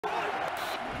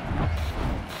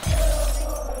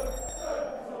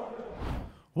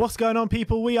What's going on,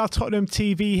 people? We are Tottenham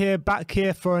TV here, back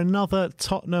here for another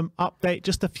Tottenham update.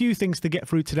 Just a few things to get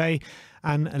through today,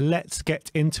 and let's get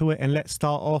into it. And let's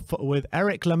start off with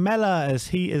Eric Lamela, as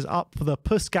he is up for the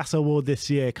PUSKAS award this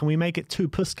year. Can we make it 2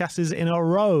 PUSKASes in a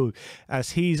row,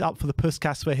 as he's up for the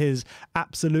PUSKAS for his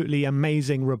absolutely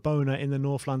amazing Rabona in the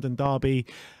North London derby?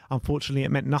 Unfortunately,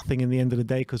 it meant nothing in the end of the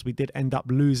day because we did end up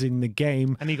losing the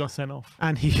game. And he got sent off.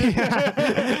 And he...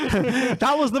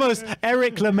 that was the most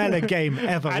Eric Lamela game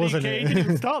ever, wasn't it? He didn't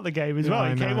even start the game as well.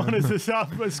 He came on as a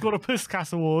sub, scored a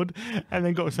PUSKAS award, and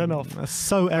then got sent off. That's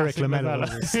so Eric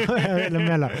Lamela. So Eric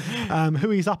Lamela. Who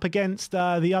he's up against,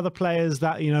 the other players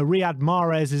that, you know, Riyad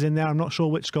Mahrez is in there. I'm not sure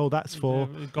which goal that's for.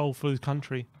 A goal for his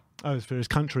country. Oh, it's for his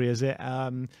country, is it?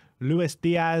 Luis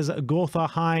Diaz, Gortha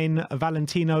Hein,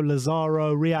 Valentino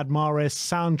Lazaro, Riyad Mahrez,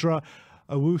 Sandra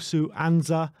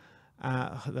Owusu-Anza.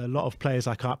 A lot of players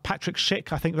like Patrick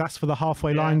Schick, I think that's for the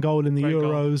halfway line goal in the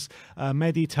Euros.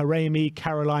 Mehdi Taremi,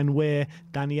 Caroline Weir,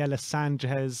 Daniela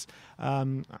Sanchez.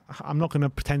 I'm not going to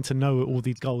pretend to know all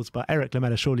these goals, but Eric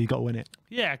Lamela, surely you got to win it.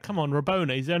 Yeah, come on,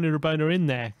 Rabona. He's the only Rabona in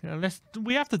there.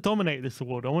 We have to dominate this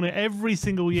award. I want it every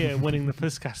single year winning the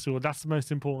PUSKAS award. That's the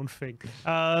most important thing.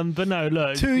 But no,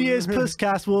 look. 2 years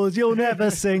PUSKAS awards, you'll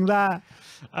never sing that.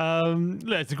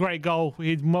 Look, it's a great goal.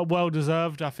 He's well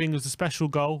deserved. I think it was a special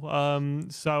goal.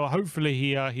 So hopefully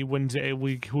he wins it.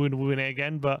 We win it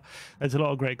again. But there's a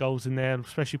lot of great goals in there,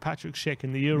 especially Patrick Schick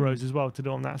in the Euros as well. To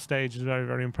do it on that stage is very,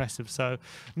 very impressive. So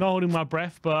not holding my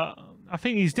breath, but I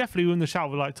think he's definitely in the shout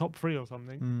with like top 3 or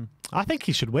something. I think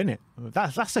he should win it.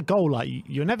 That's a goal like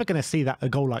you're never going to see a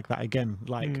goal like that again.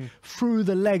 Like through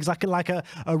the legs, like a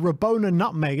Rabona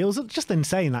nutmeg. It was just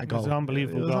insane, that goal. It was an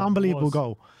unbelievable goal. It was an unbelievable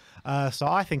goal. So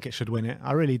I think it should win it.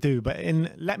 I really do. But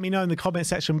let me know in the comment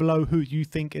section below who you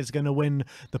think is going to win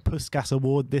the PUSKAS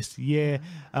award this year.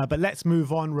 But let's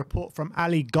move on. Report from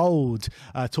Ali Gold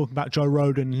talking about Joe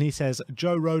Rodon. And he says,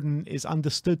 Joe Rodon is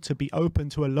understood to be open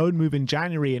to a loan move in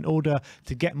January in order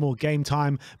to get more game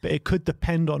time. But it could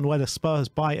depend on whether Spurs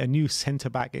buy a new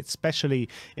centre-back, especially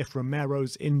if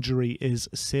Romero's injury is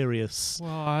serious.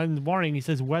 Well, I'm worrying. He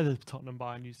says whether Tottenham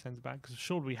buy a new centre-back, because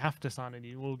surely we have to sign a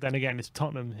new. Well, then again, it's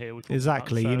Tottenham here.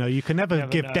 Exactly. About, so you know, you can never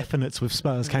give definites with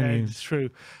Spurs, can you? It's true.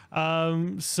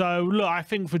 So look, I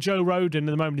think for Joe Rodon at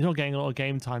the moment, he's not getting a lot of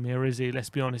game time here, is he? Let's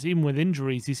be honest. Even with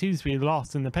injuries, he seems to be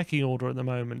last in the pecking order at the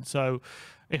moment. So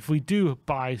if we do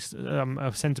buy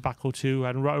a centre back or two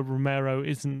and Romero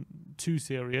isn't too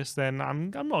serious, then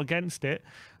I'm not against it.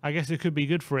 I guess it could be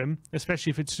good for him, especially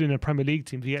if it's in a Premier League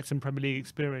team to get some Premier League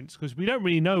experience, because we don't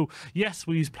really know. Yes,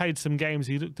 he's played some games,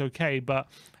 he looked okay,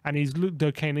 and he's looked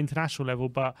okay in international level,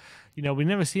 but you know, we've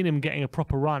never seen him getting a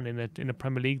proper run in a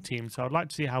Premier League team. So I'd like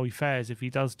to see how he fares if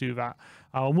he does do that.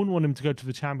 I wouldn't want him to go to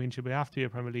the Championship. It have to be a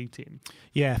Premier League team.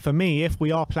 Yeah, for me, if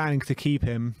we are planning to keep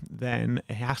him, then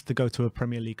he has to go to a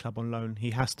Premier League club on loan. He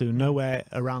has to nowhere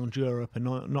around Europe and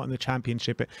not in the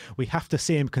Championship. We have to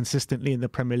see him consistently in the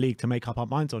Premier League to make up our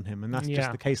minds on him, and that's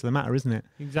just the case of the matter, isn't it?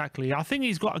 Exactly. I think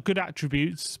he's got good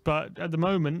attributes, but at the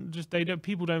moment, just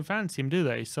people don't fancy him, do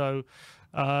they? So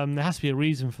there has to be a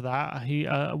reason for that.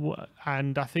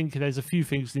 And I think there's a few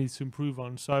things he needs to improve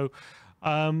on. So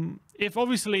if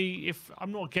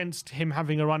I'm not against him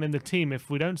having a run in the team if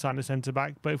we don't sign a centre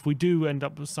back, but if we do end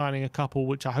up signing a couple,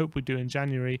 which I hope we do in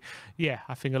January, yeah,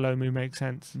 I think a loan move makes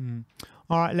sense.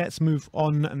 All right, let's move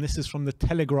on. And this is from the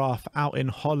Telegraph out in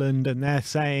Holland, and they're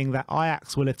saying that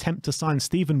Ajax will attempt to sign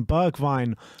Steven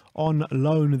Bergwijn on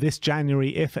loan this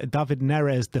January if David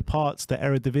Neres departs the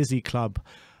Eredivisie club.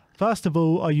 First of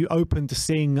all, are you open to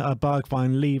seeing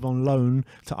Bergwijn leave on loan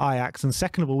to Ajax? And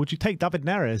second of all, would you take David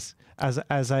Neres as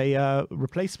a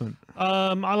replacement?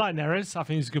 I like Neres. I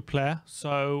think he's a good player.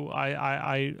 So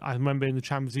I remember in the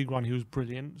Champions League run, he was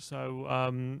brilliant. So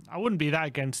I wouldn't be that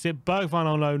against it. Bergwijn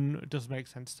on loan does make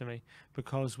sense to me,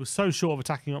 because we're so short of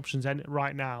attacking options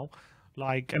right now.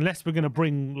 Like, unless we're going to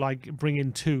bring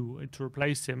in 2 to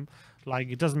replace him, like,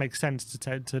 it doesn't make sense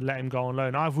to let him go on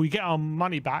loan. Either we get our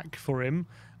money back for him,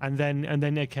 and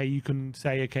then okay, you can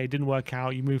say, okay, it didn't work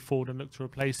out, you move forward and look to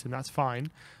replace him. That's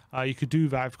fine. You could do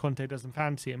that if Conte doesn't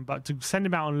fancy him, but to send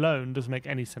him out on loan doesn't make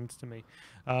any sense to me.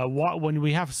 When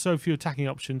we have so few attacking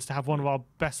options, to have one of our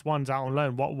best ones out on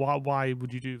loan, why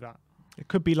would you do that? It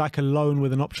could be like a loan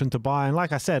with an option to buy, and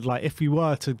like I said, like if you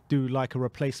were to do like a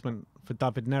replacement for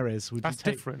David Neres, would that's you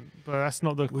take, different, but that's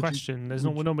not the question.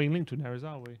 We're not being linked with Neres,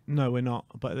 are we? No, we're not.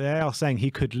 But they are saying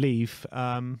he could leave,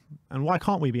 and why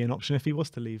can't we be an option if he was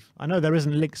to leave? I know there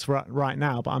isn't links for right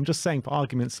now, but I'm just saying for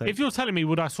argument's sake. If you're telling me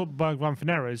would I swap Bergwijn for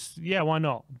Neres, yeah, why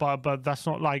not? But that's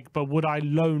not like. But would I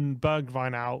loan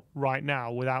Bergwijn out right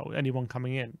now without anyone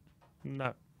coming in?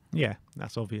 No. Yeah,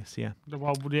 that's obvious. Yeah.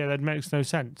 That makes no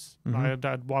sense.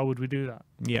 Why would we do that?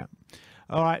 Yeah.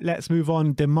 All right, let's move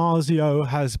on. Dimarzio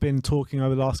has been talking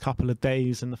over the last couple of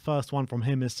days, and the first one from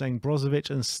him is saying Brozovic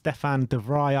and Stefan de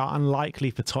Vrij are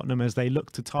unlikely for Tottenham as they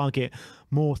look to target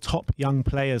more top young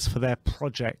players for their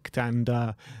project, and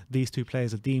these two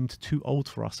players are deemed too old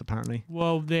for us, apparently.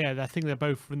 Well, yeah, I think they're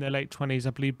both in their late 20s. I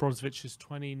believe Brozovic is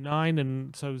 29,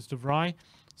 and so is de Vrij.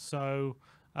 So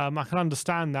I can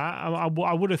understand that. I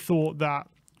would have thought that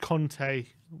Conte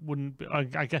wouldn't be,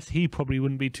 I guess he probably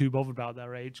wouldn't be too bothered about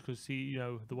their age, because he,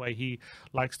 the way he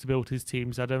likes to build his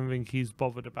teams, I don't think he's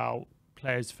bothered about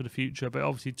players for the future. But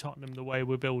obviously Tottenham, the way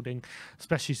we're building,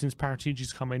 especially since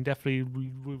Paratici's come in, definitely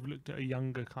we've looked at a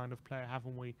younger kind of player,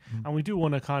 haven't we? And we do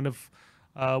want to kind of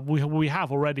we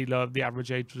have already lowered the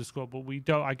average age of the squad, but we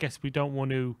don't, I guess we don't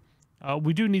want to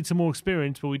we do need some more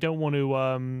experience, but we don't want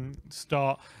to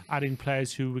start adding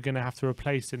players who we're going to have to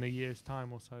replace in a year's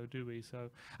time or so, do we? So,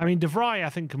 I mean, de Vrij, I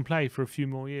think, can play for a few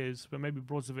more years, but maybe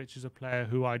Brozovic is a player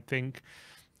who I think,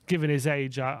 given his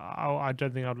age, I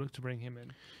don't think I'd look to bring him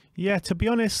in. Yeah, to be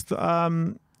honest,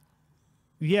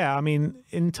 yeah, I mean,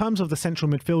 in terms of the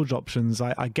central midfield options,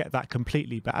 I get that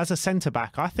completely. But as a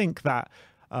centre-back, I think that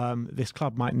this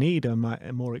club might need a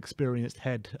more experienced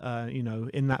head,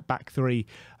 in that back three.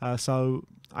 So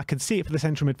I could see it for the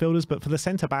central midfielders, but for the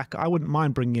centre-back, I wouldn't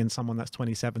mind bringing in someone that's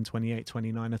 27, 28,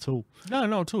 29 at all. No,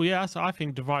 not at all. Yeah, I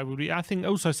think de Vrij would be. I think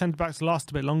also centre-backs last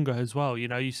a bit longer as well.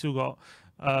 You still got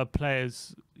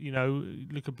players,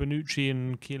 look at Bonucci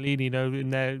and Chiellini, in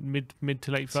their mid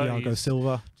to late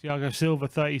 30s. Thiago Silva,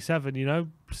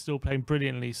 37, still playing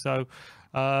brilliantly. So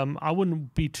I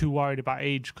wouldn't be too worried about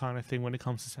age kind of thing when it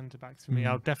comes to centre-backs for me.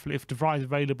 I'll definitely, if de Vrij is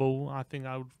available, I think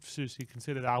I would seriously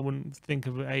consider that. I wouldn't think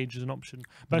of age as an option.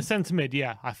 But centre-mid,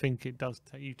 yeah, I think it does.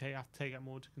 You have to take that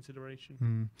more into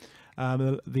consideration.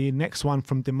 The next one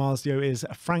from Dimarzio is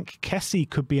Frank Kessie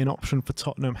could be an option for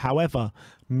Tottenham. However,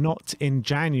 not in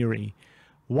January.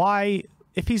 Why,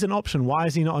 if he's an option, why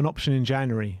is he not an option in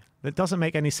January? That doesn't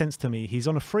make any sense to me. He's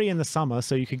on a free in the summer,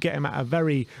 so you could get him at a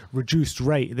very reduced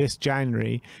rate this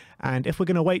January. And if we're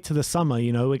going to wait to the summer,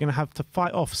 we're going to have to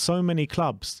fight off so many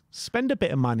clubs. Spend a bit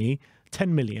of money,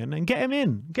 10 million, and get him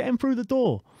in. Get him through the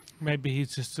door. Maybe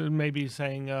he's just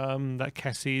saying that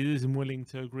Kessie isn't willing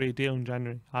to agree a deal in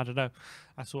January. I don't know.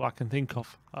 That's all I can think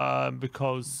of.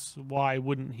 Because why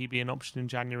wouldn't he be an option in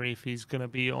January if he's going to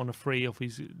be on a free, or if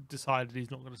he's decided he's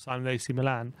not going to sign with AC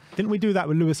Milan? Didn't we do that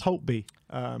with Lewis Holtby?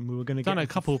 We were going to get a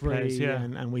couple of players, yeah,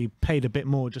 and we paid a bit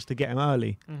more just to get him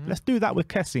early. Let's do that with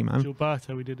Kessie, man.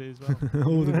 Gilberto, we did it as well.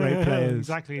 All the great players.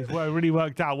 Exactly. It really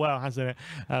worked out well, hasn't it?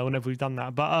 Whenever we've done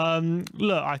that. But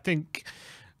look, I think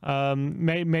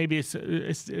maybe it's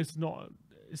not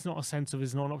a sense of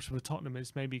it's not an option for Tottenham.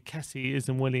 It's maybe Kessie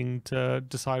isn't willing to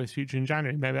decide his future in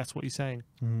January. Maybe that's what he's saying.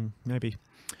 Maybe.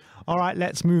 All right,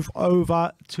 let's move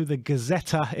over to the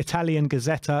Gazzetta, Italian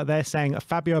Gazzetta. They're saying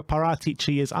Fabio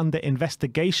Paratici is under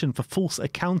investigation for false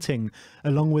accounting,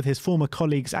 along with his former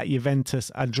colleagues at Juventus,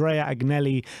 Andrea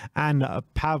Agnelli and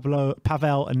Pavel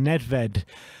Nedved.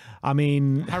 I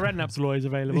mean, Redknapp's lawyer is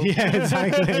available. Yeah,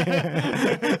 exactly.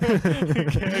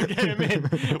 Get him in.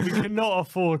 We cannot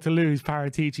afford to lose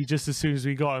Paratici just as soon as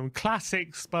we got him.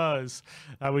 Classic Spurs.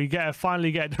 We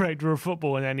finally get a director of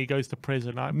football, and then he goes to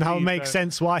prison. Now it makes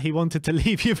sense why he wanted to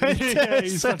leave Juventus. Yeah,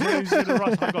 he's such a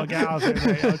rush. I've got to get out of it,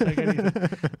 mate. I'll take anything.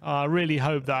 I really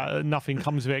hope that nothing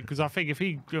comes of it, because I think if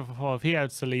he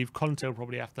has to leave, Conte will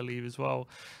probably have to leave as well.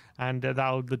 And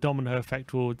the domino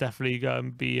effect will definitely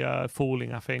be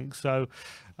falling, I think. So,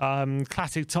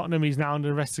 classic Tottenham. He's now under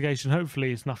investigation.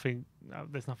 Hopefully, it's nothing.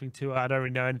 There's nothing to it. I don't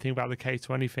really know anything about the case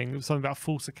or anything. It was something about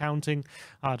false accounting.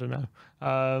 I don't know.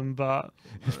 But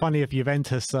it's funny if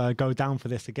Juventus go down for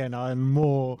this again, and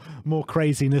more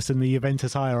craziness in the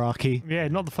Juventus hierarchy. Yeah,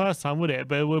 not the first time, would it?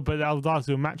 But that was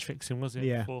a match fixing, was it?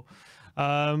 Yeah. Before?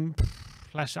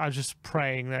 I was just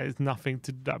praying that it's nothing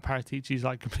to that Paratici's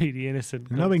like completely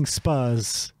innocent. Knowing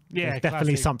Spurs, yeah, there's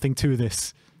definitely something to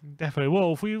this. Definitely.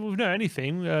 Well, if we know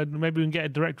anything, maybe we can get a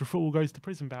director of football goes to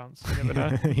prison bounce. You never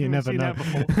know. You never know.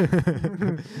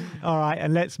 All right,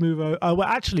 and let's move over. Well,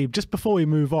 actually, just before we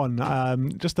move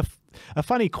on, just a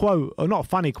funny quote, or not a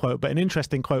funny quote, but an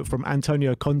interesting quote from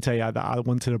Antonio Conte that I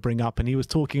wanted to bring up. And he was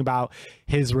talking about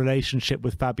his relationship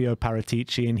with Fabio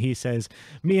Paratici. And he says,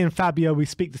 me and Fabio, we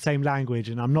speak the same language,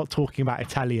 and I'm not talking about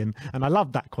Italian. And I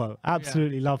loved that quote.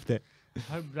 Absolutely loved it. I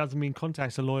hope it doesn't mean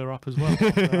Conte's a lawyer up as well.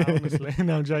 Honestly,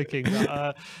 no, I'm joking.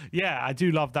 But, yeah, I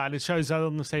do love that. It shows they're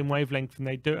on the same wavelength, and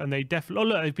they definitely. Oh,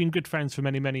 look, they've been good friends for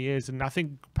many, many years, and I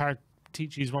think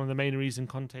Paratici is one of the main reasons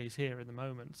Conte is here at the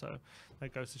moment. So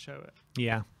that goes to show it.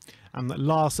 Yeah. And the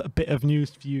last bit of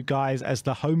news for you guys, as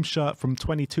the home shirt from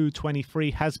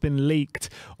 22-23 has been leaked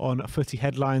on Footy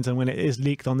Headlines, and when it is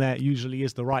leaked on there, it usually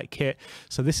is the right kit.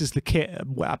 So this is the kit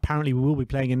apparently we will be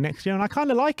playing in next year, and I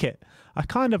kind of like it. I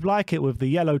kind of like it with the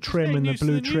yellow trim and the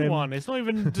blue trim. One. It's not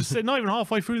even not even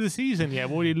halfway through the season yet.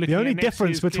 What are you looking the only at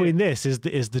difference between this is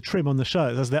the trim on the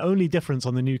shirt. That's the only difference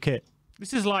on the new kit.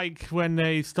 This is like when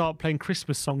they start playing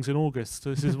Christmas songs in August.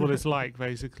 This is what it's like,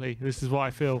 basically. This is what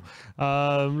I feel.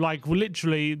 Like,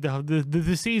 literally,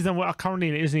 the season we're currently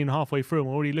in isn't even halfway through, and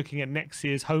we're already looking at next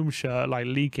year's home shirt, like,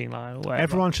 leaking. Like, whatever.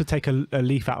 Everyone should take a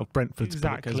leaf out of Brentford's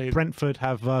book, because Brentford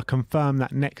have confirmed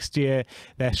that next year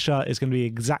their shirt is going to be the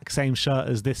exact same shirt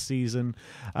as this season.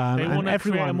 They want to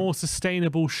create a more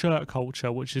sustainable shirt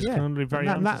culture, which is going to be very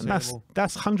unsustainable.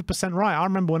 That's 100% right. I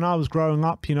remember when I was growing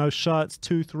up, you know, shirts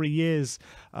 2-3 years,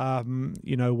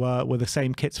 you know, were the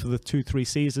same kits for the 2-3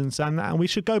 seasons, and we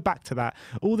should go back to that.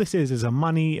 All this is a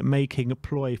money-making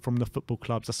ploy from the football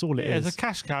clubs. That's all it is. It's a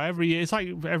cash cow every year. It's like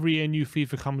every year new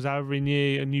FIFA comes out, every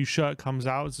year a new shirt comes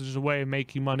out. It's just a way of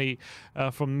making money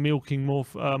from milking more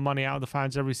money out of the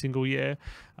fans every single year.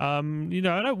 You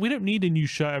know, we don't need a new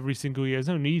shirt every single year. There's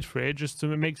no need for it. Just to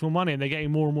make more money, and they're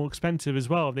getting more and more expensive as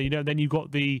well. Then, you know, then you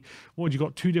got you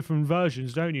got two different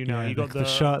versions, don't you? Now you got the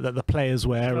shirt that the players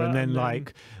wear, and then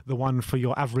like the one for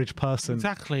your average person.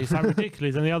 Exactly, it's like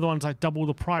ridiculous. And the other one's like double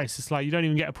the price. It's like you don't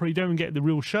even get the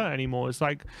real shirt anymore. It's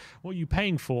like, what are you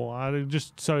paying for?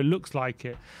 Just so it looks like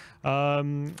it. I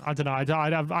don't know.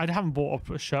 I haven't bought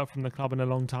a shirt from the club in a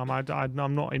long time.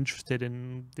 I'm not interested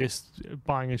in this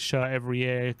buying a shirt every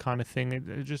year kind of thing.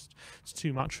 It's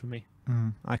too much for me.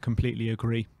 I completely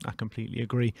agree.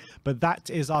 But that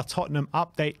is our Tottenham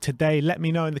update today. Let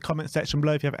me know in the comment section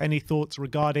below if you have any thoughts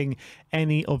regarding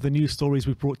any of the news stories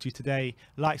we've brought to you today.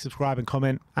 Like, subscribe and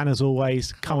comment. And as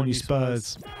always, come on you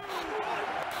Spurs.